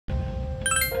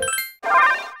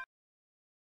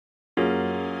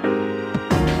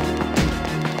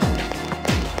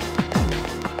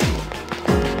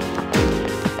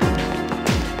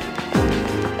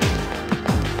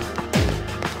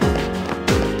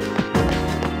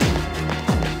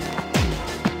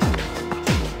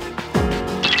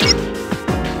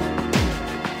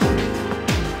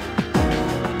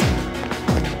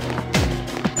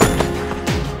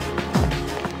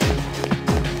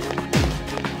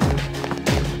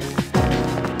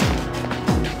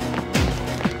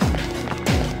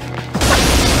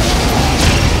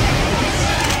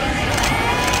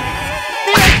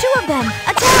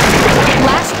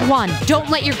Last one. Don't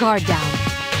let your guard down.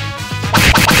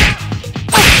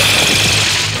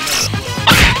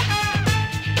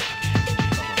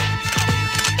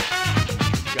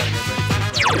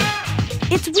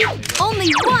 It's weak.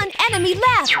 Only one enemy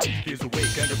left. Here's a way,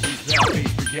 kind of face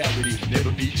reality.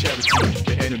 Never be charity.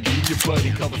 The enemy you're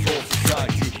fighting covers all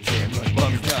society. Damn right,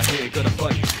 mommy's not here, gonna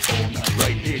fight all night.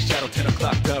 Right here, shadow 10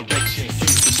 o'clock direction.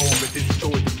 Seize the moment,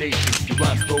 destroy the nation. You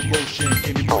rhyme slow motion,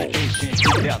 give me motivation.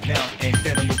 Get it out now, and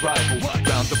then I'm a rival. Round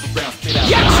up around, spit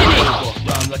out.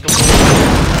 Rhyme like a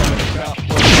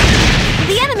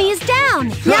the enemy is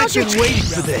down. Now's your I've been waiting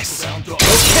for this.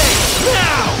 Okay,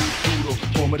 now!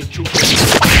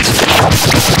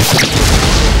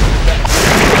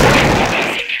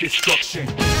 Destruction.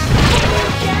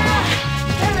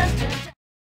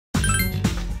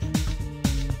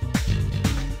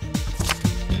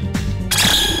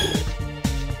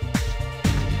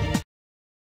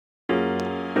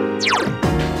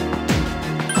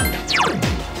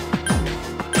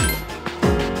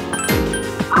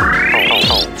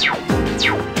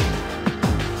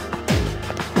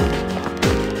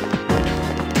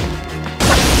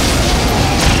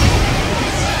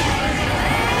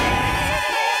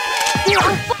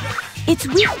 It's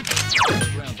weak.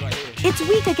 It's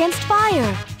weak against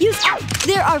fire.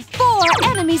 There are 4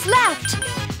 enemies left.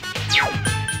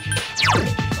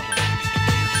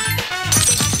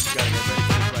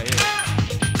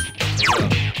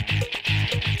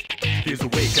 Here's a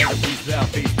way, gotta breathe out,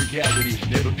 face reality.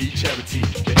 Never be charity.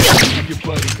 The enemy you're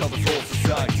fighting covers all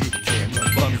society. Damn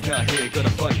right, mommy's not here, gonna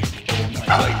fight all night.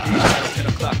 Right here, shadow 10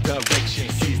 o'clock direction.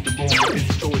 Seize the moment,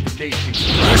 destroy the nation.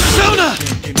 Persona!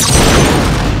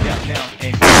 Now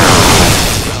and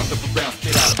round up around,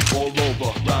 spit out all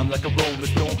over. Rhyme like a rolling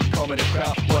stone, calm in the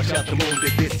crowd. Watch out the moon, they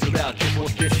this too loud. This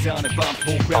won't this sound and bombs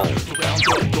whole ground. Surround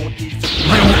up, don't easy.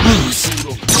 I won't lose.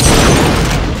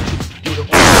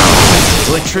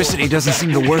 Electricity doesn't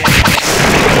seem to work.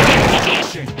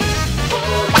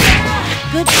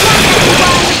 Good job,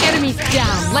 everyone. The enemy's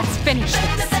down. Let's finish this.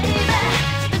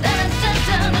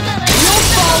 You'll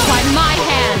fall by my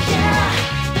hand.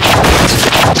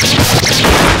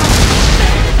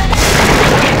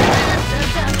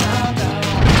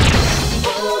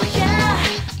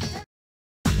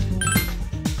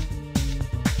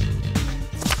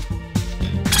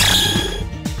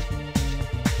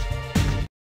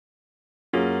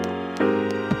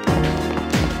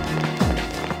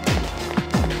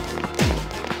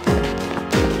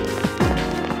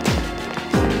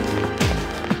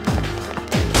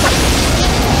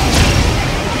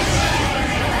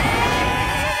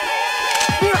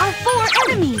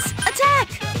 Attack!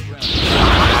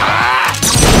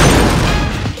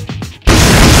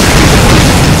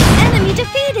 Enemy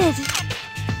defeated!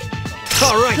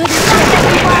 Alright, Good luck,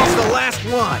 that's the last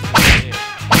one!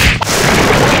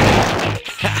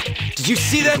 Did you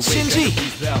see that, Shinji?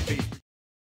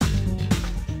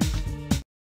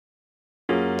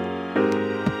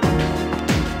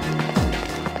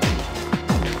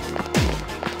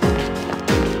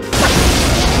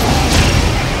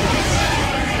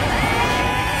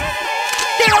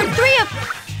 There are 3 of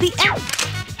the enemy.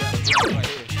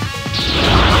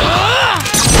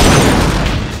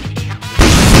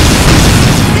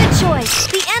 Good choice.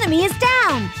 The enemy is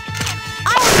down. I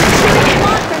will be cheering you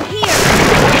on from here.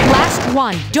 Last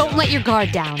one. Don't let your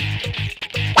guard down.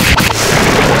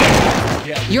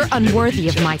 You're unworthy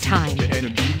of my time.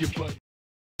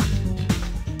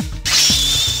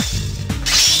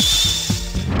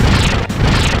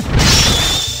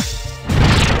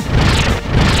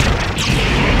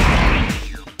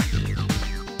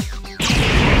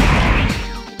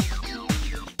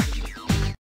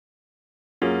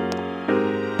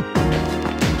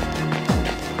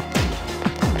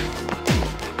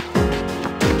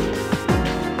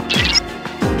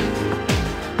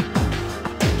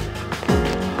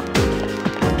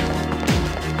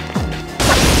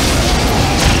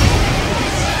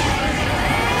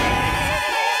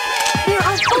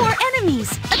 Enemies!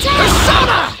 Attack!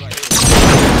 Persona!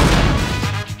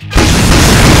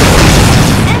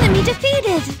 Enemy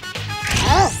defeated!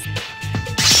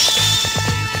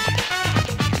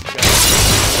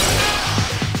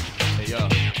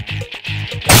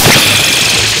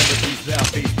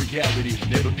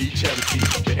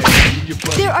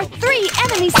 There are 3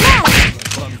 enemies left!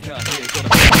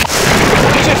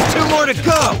 Just 2 more to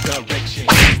go!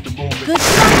 Good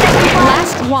luck, everyone!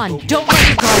 Last one. Don't let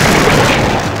your guard down.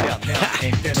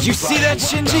 Did you see that,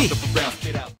 Shinji?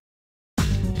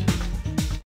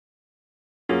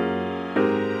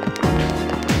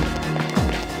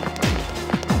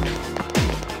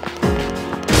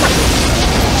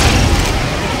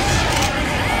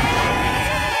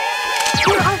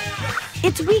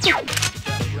 It's weak.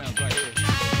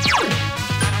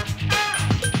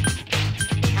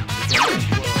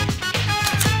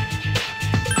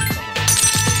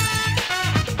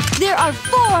 There are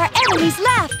 4 enemies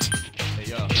left.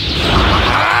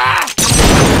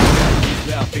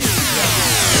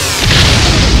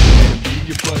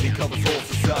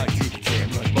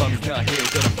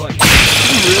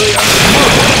 Really are.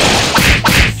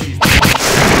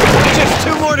 Just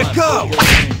 2 more to go.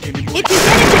 If you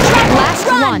get into trouble, Last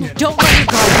run. one. Don't let your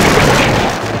guard down.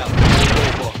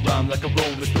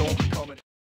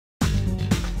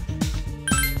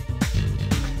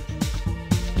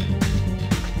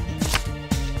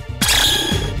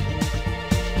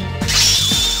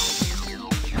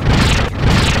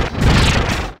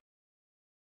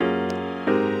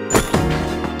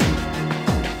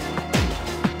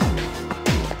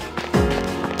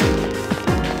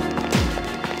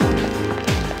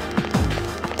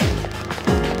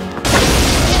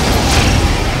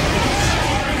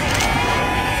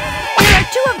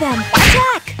 Them.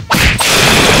 Attack!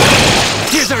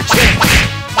 Here's our chance.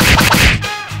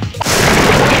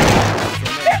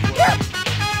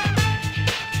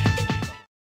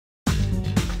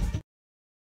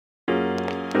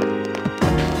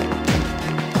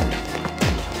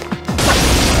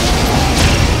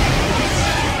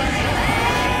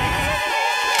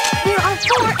 There are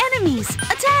 4 enemies.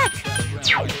 Attack!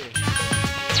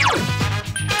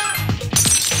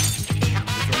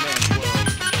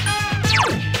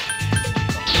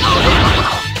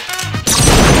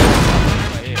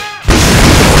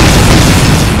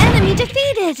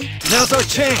 Now's our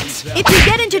chance. If you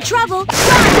get into trouble,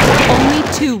 run! Only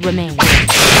 2 remain.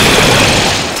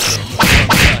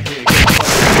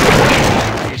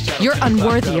 You're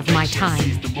unworthy of my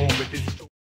time.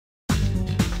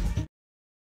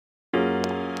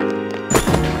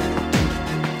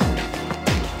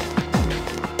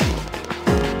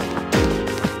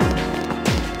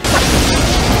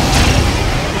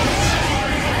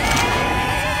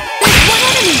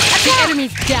 The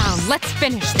enemy's down. Let's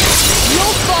finish this.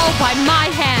 You'll fall by my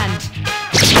hand.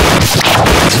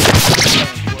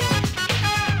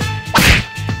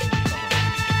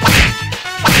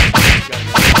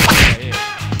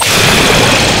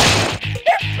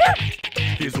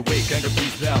 Here's a wake, anger,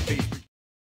 peace out, peace.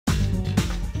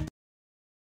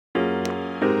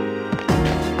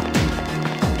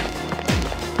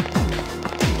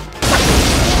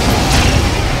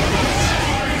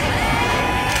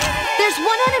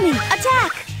 Enemy,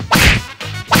 attack!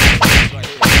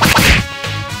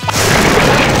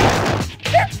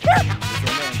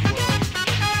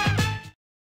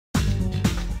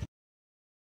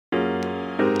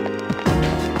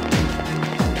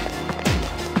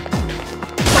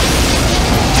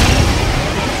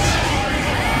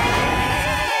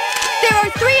 There are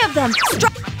 3 of them.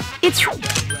 It's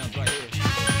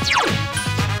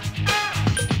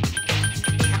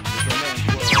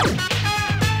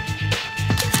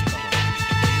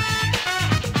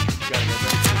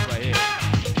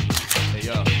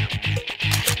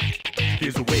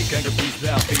Here's a wake, anger, peace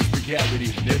out, face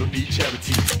reality, never be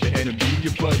charity. The enemy,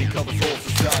 your buddy, covers all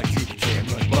society. Damn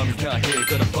right, mommy's not here,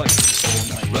 gonna fight all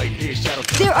night. Right here, shadow.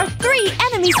 There are 3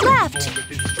 enemies left.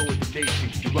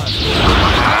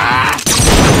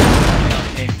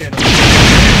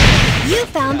 You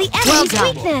found the enemy's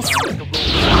weakness.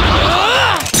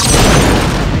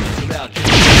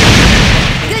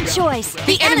 Good choice.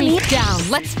 The enemy's down.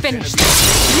 Let's finish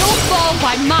this. You'll fall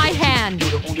by my hand.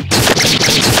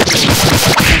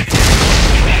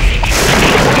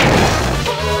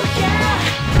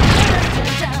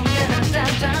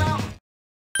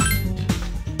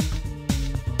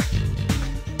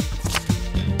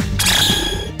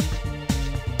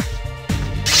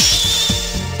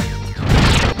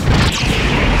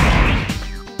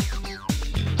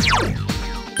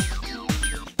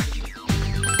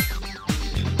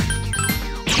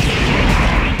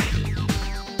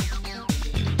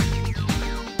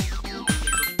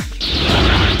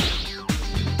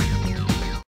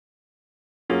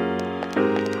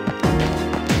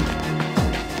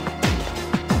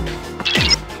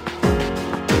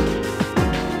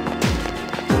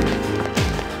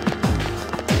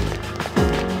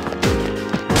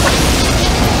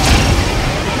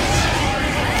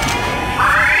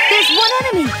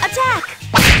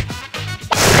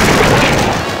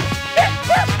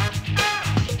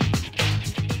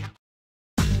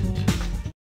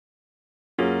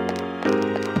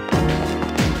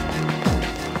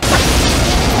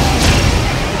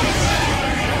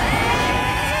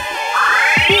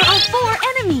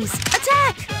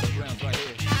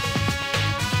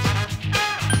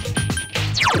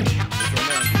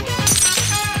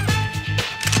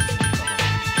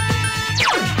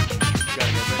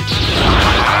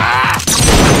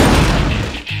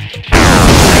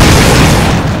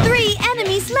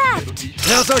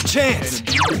 chance!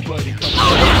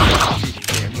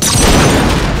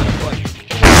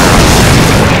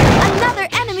 Another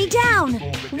enemy down!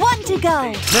 One to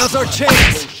go! Now's our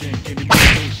chance!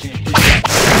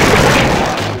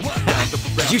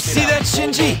 Did you see that,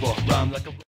 Shinji?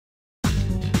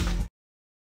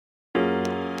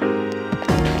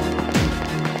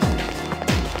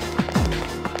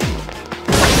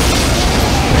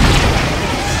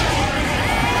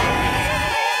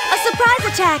 A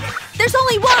surprise attack! There's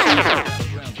only one!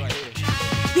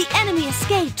 The enemy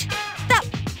escaped! That...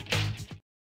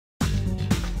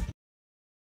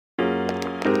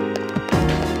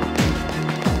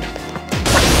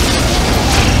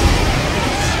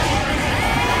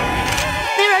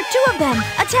 There are two of them!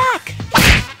 Attack!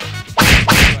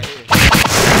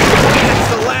 That's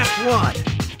the last one!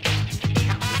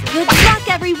 Good luck,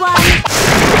 everyone!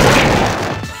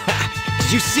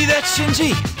 Did you see that,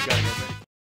 Shinji?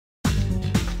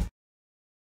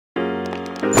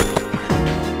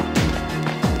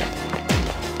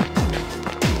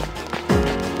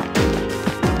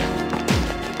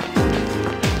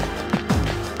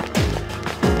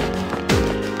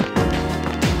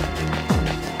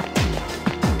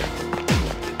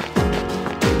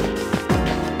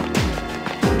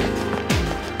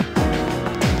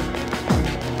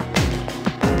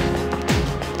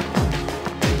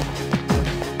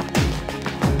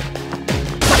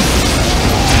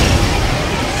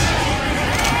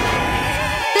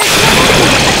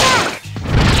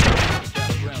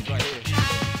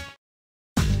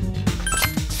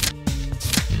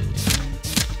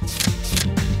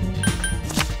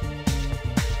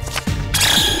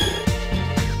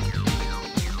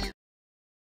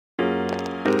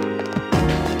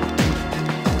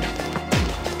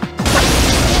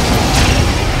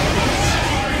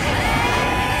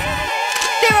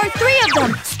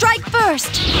 Strike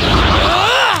first!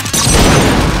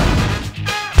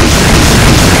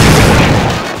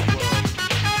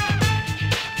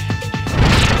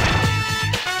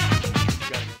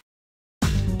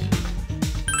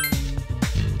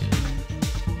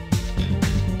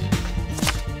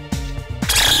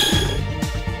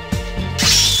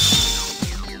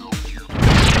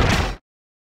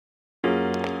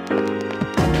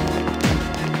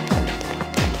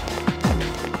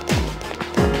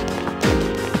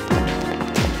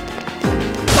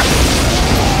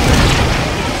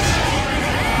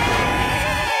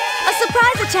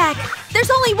 Attack! There's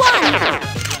only one!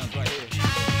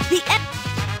 The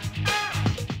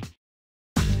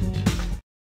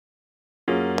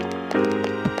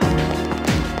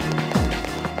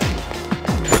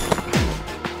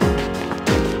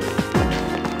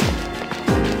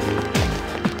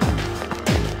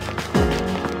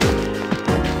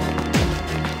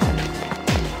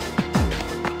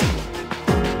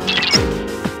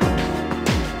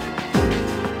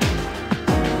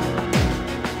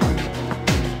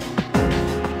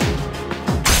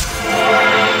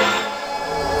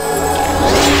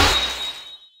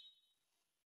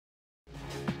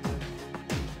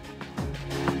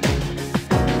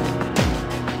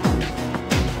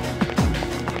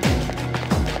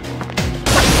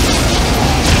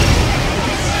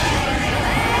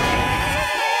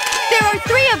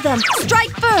them!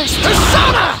 Strike first!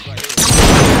 Persona!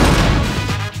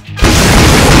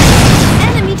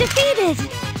 Enemy defeated!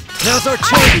 Now's our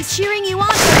I'll be chance! cheering you on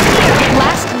from here!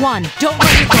 Last one. Don't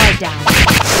let your guard down.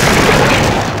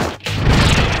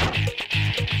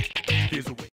 Here's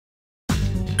a way.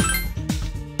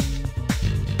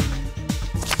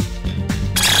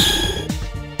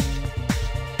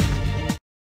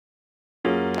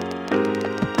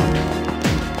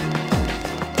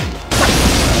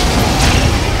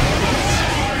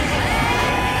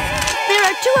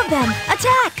 Two of them!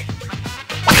 Attack!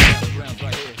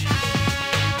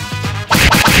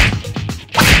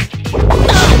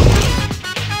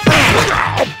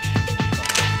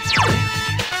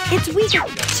 It's weaker.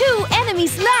 Two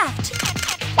enemies left!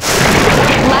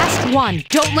 Last one.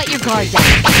 Don't let your guard down.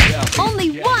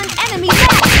 Only one enemy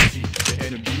left! The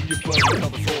enemy your blood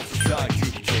covers all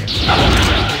society.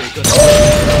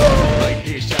 Right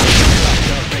here, shout out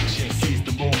direction. Seize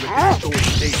the moment, destroy the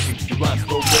nation. You rhyme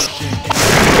slow motion.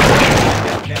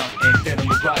 Now and then I'm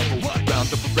a rival. Round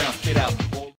up around, spit out.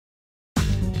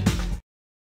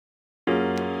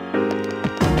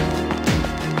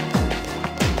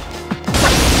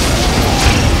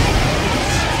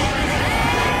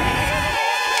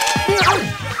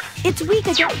 It's weak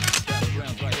again.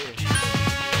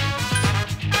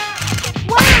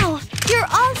 Wow! You're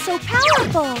all so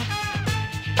powerful!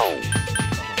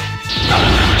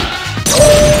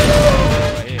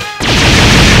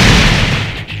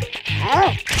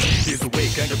 Here's a way,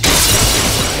 and a beat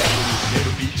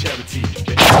it'll be charity.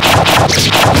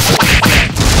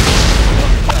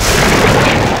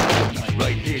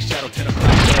 Right here, shadow 10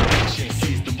 o'clock direction.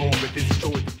 Seize the moment,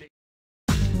 destroy the day.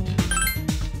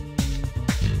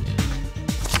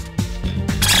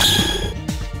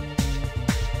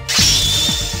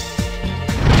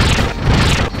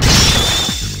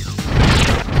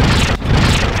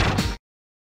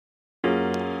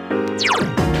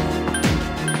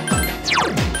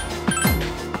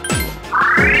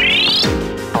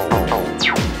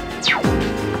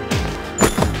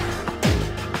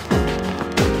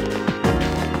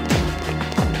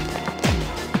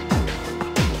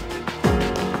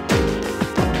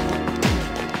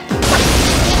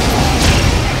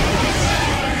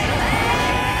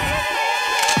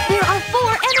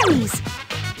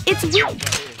 It's weak.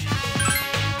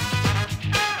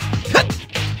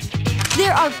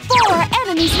 There are 4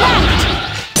 enemies left.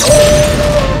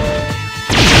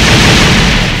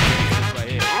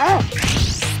 Hey,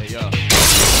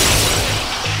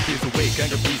 here's a wake,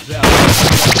 anger breathes out.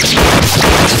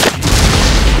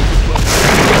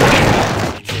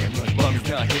 Damn, run, bum's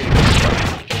not here.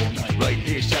 All night, right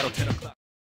here, shadow 10 o'clock.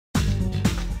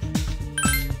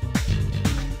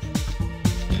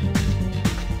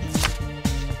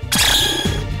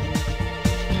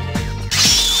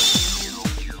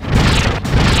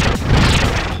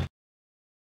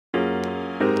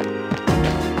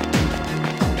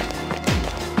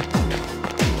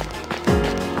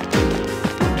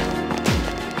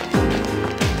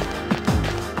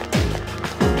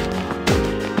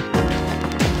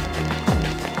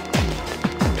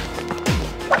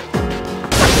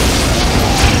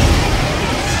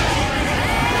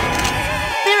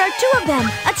 Of them!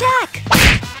 Attack!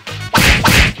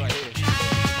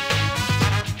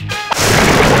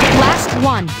 Last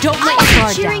one. Don't let your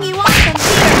guard cheering down. you on from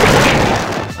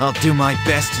here! I'll do my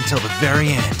best until the very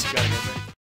end.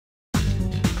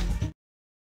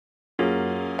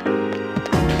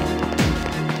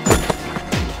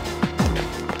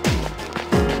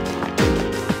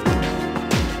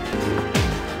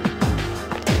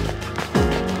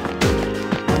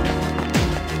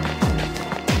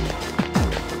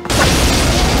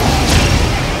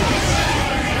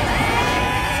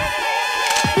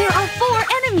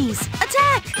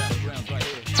 Attack!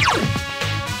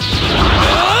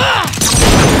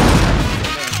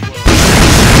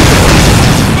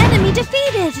 Enemy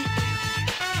defeated!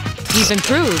 You've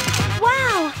improved.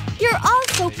 Wow! You're all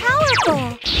so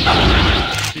powerful!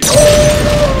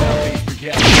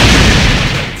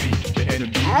 The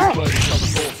enemy is bloody, cover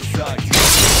all society.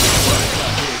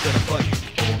 Gonna fight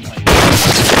all night.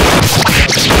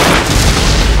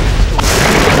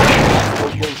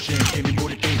 Motion, give me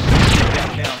motivation. Get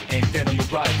down now, and then I'm a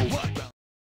rival.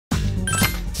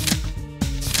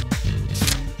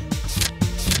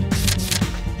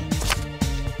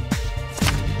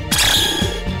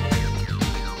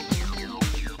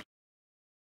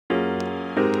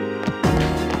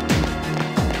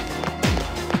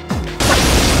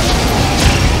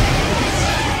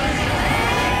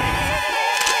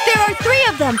 There are 3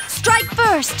 of them! Strike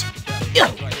first!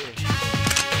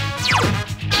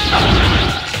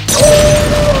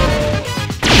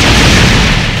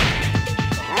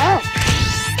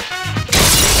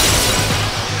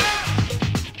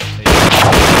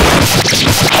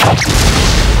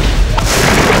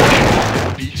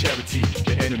 Be charity.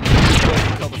 The enemy is bloody,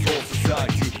 covers all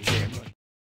society. Damn right.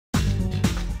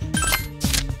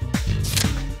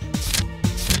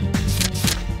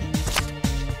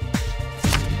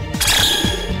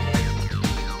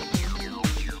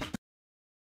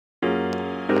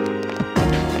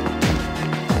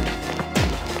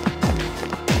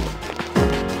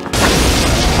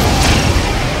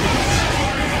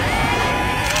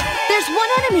 There's 1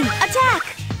 enemy! Attack!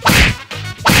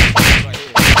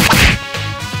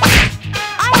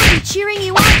 I will be cheering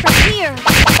you on from here!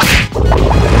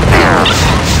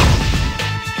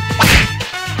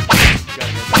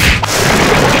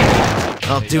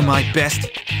 I'll do my best.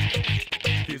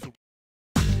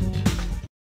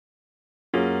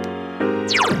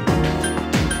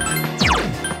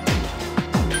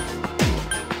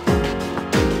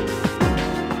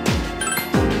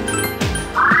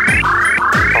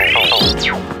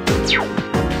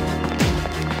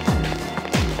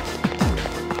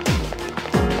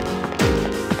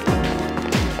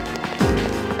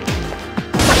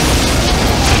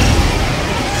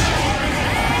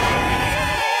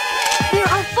 There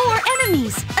are 4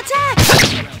 enemies!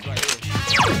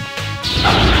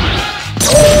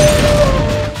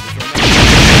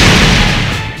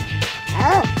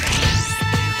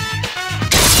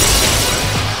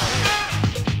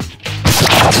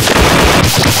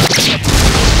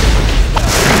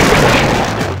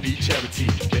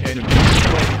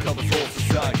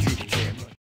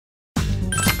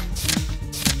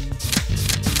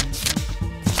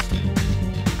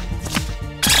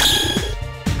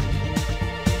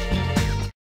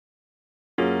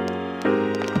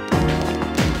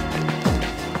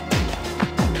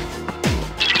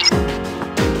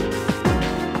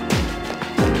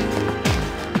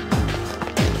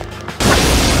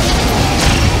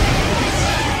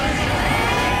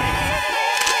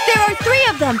 three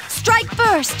of them! Strike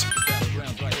first!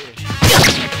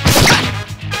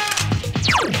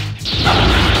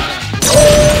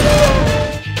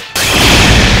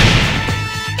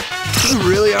 You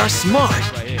really are smart.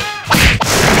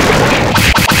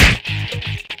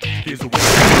 That's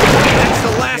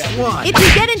the last one. If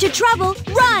you get into trouble,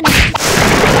 run!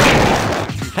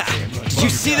 Did you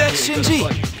see that,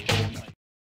 Shinji?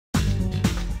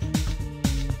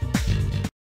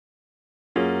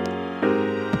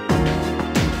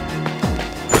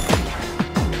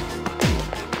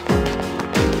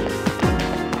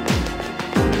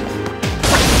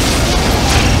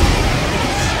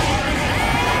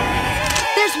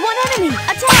 There's one enemy!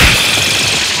 Attack!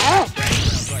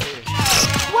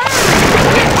 Wow!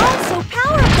 You're all so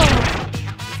powerful!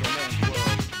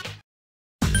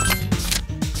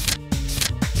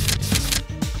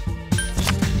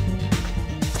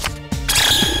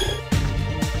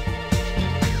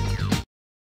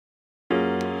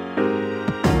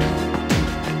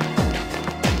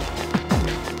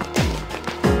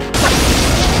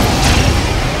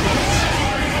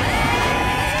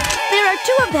 There are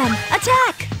two of them!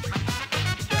 Attack!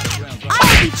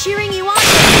 I'll be cheering you on!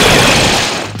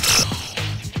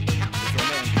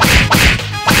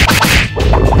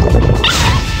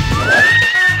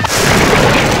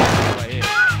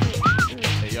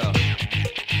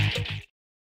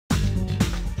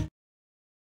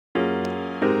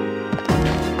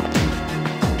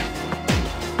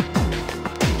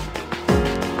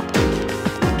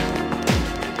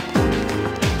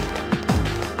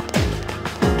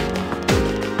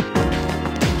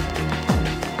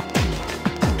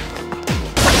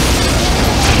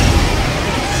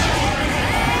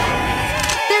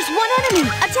 There's one enemy!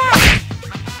 Attack!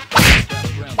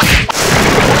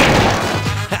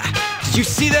 Did you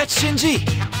see that, Shinji?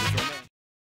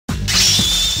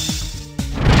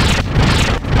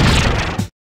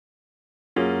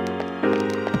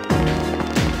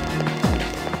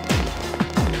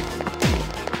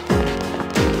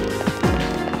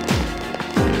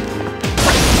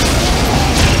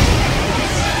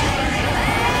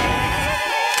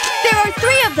 There are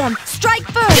three of them! Strike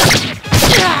first!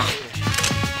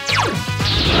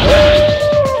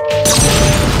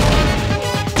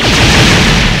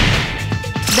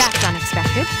 That's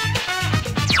unexpected.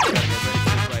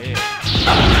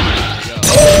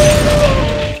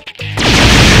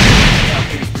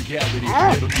 Reality,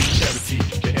 never be charity.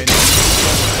 The enemy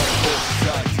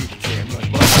society. Damn right,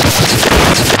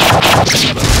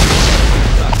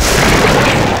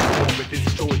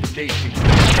 destroy the nation.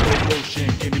 Motion,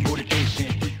 give me motivation.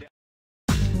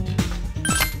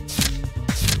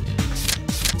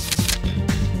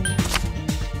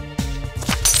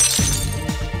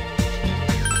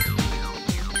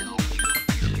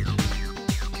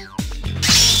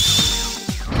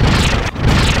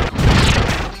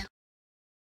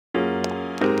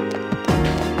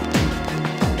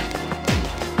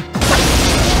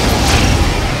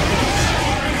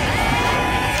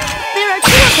 There are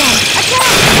two of them!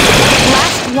 Attack!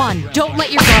 Last one. Don't let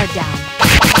your guard down.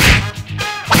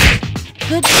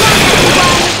 Good job,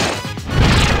 everyone!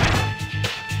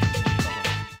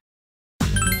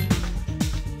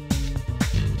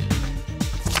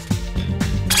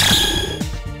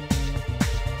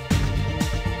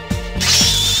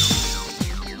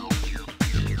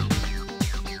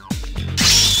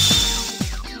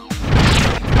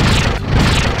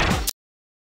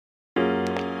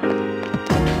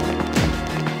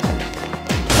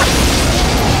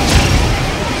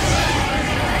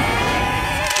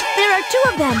 There are two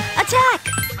of them! Attack!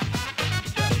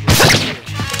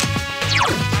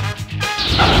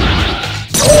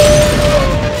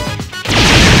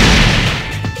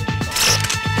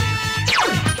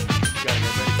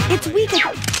 It's weak.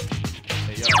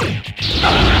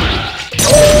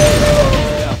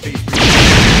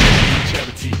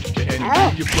 Charity, the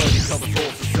enemy, your blood, you cover for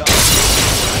society.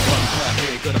 One time,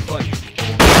 here, gonna fight.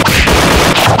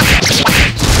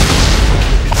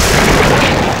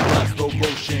 Slow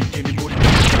motion, give me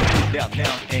motivation. Now,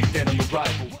 and then on the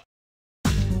rival.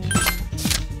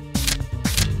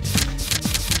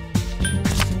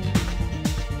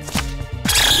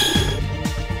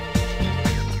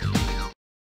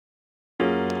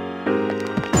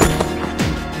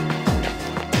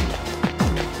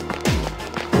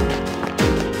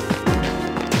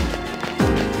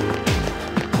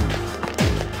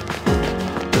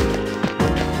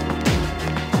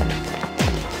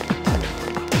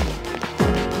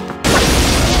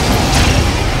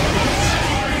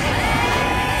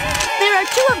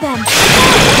 Two of them!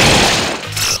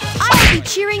 I'll be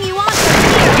cheering you on from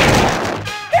here!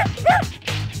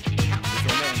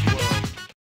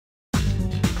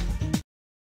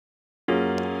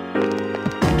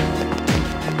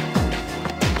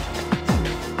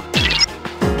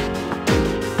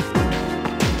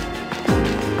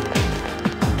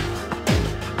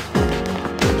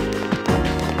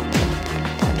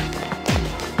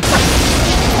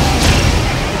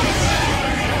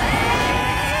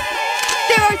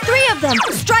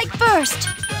 them! Strike first!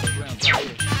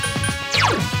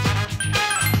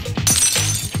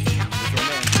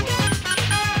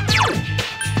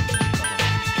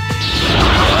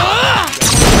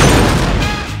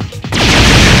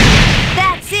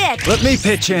 That's it! Let me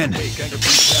pitch in.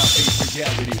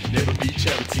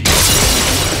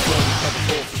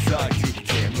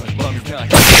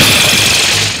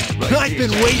 I've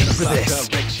been waiting for this.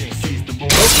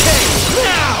 Okay,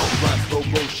 now!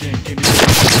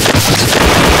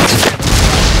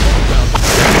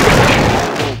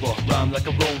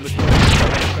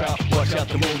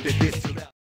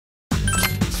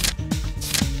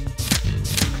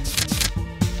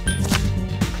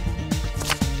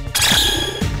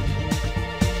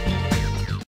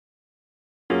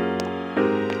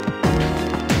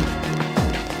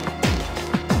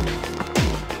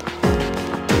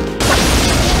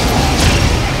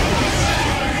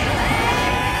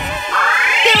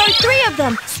 Three of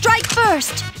them! Strike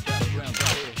first!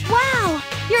 Wow!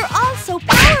 You're all so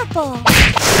powerful! That's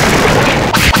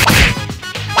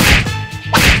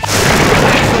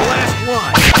the last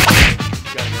one.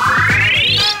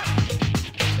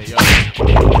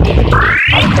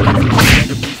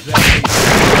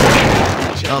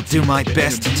 I'll do my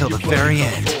best until the very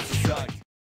end.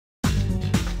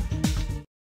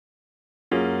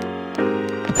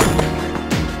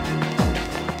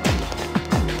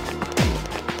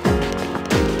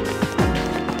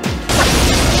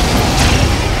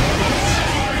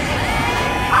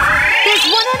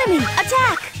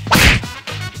 Attack!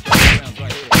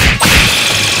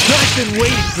 I've been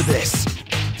waiting for this.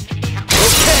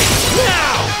 Okay,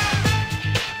 now!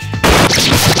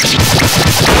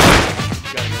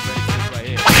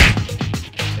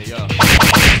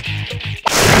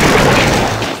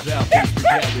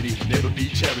 Never be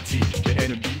charity, the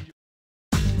enemy.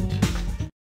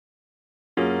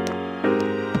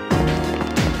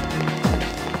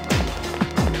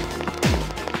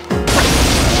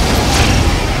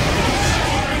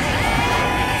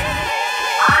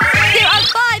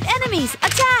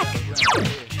 Attack!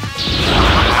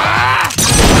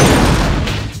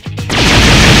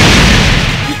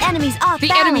 The enemy's off The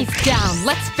balance. enemy's down.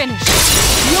 Let's finish.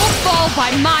 You'll fall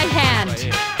by my hand.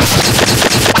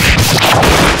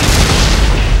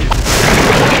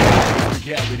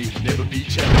 Reality, never be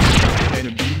charity. The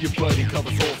enemy, your buddy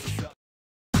covers all society.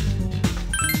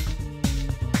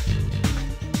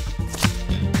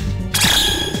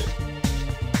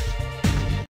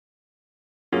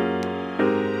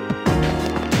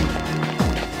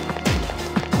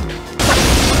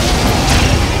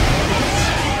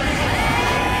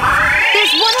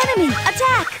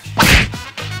 Attack!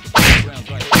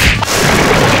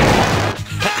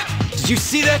 Did you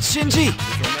see that, Shinji?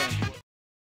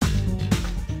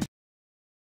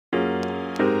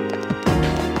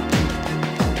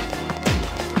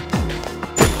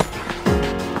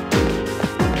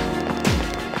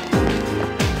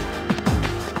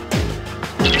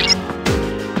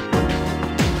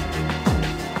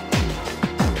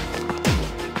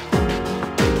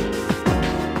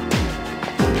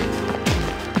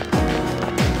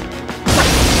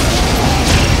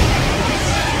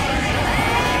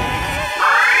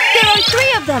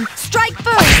 Three of them! Strike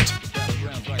first!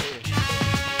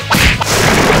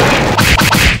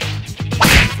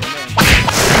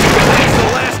 That's the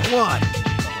last one!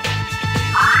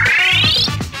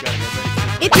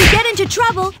 If you get into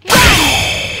trouble,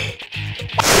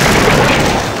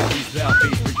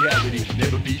 Reality,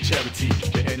 never be charity.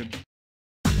 The enemy.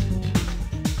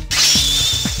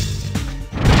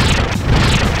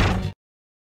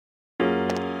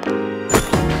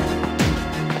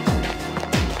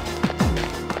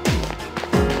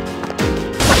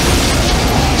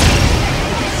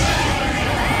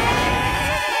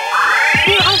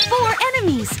 There are four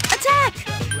enemies! Attack!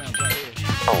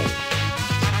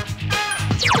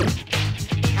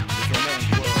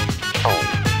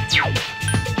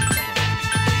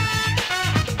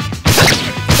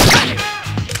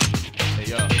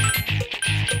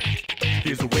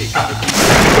 Here's a way out of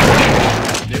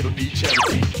never be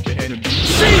charity. The enemy.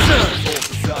 Caesar!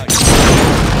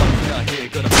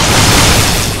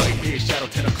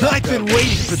 I've been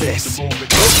waiting for this.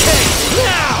 Okay,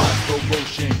 now!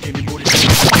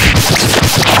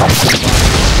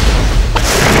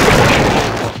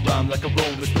 Rhyme like a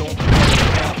rolling stone.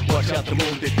 Watch out the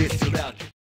moon that this till out.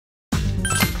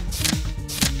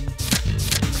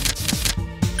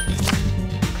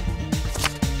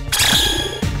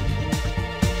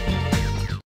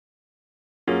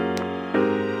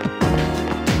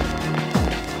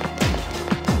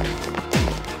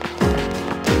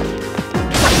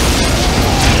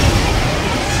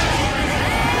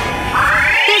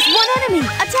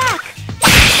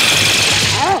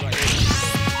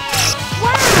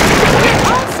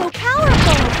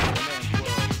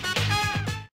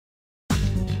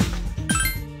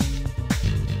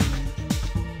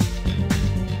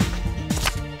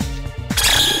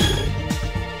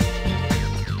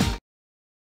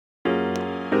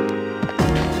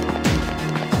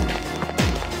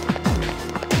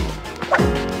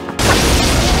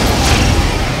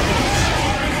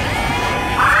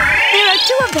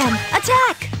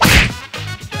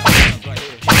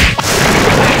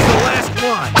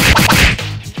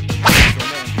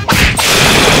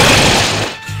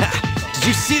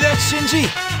 Did you see that, Shinji?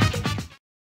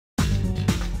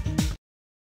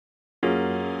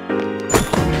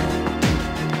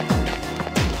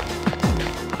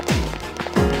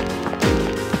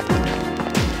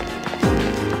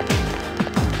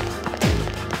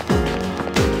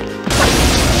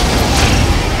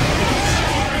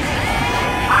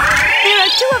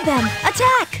 Two of them!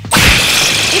 Attack!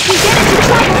 If you get into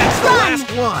trouble, That's the run!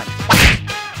 last one!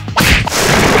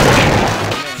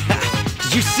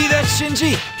 Did you see that,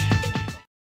 Shinji?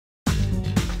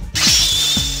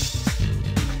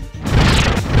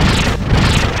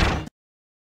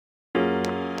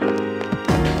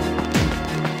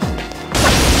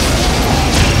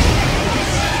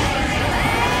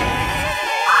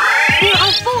 There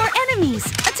are 4 enemies!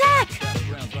 Attack!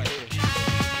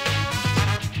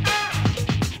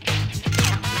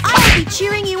 I'll be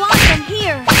cheering you on from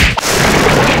here!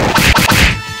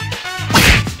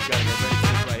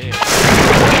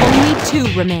 Only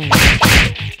 2 remain.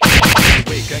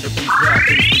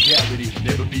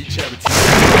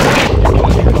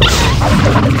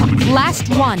 Last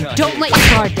one. Don't let your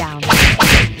guard down.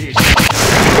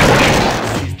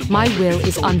 My will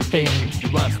is unfailing.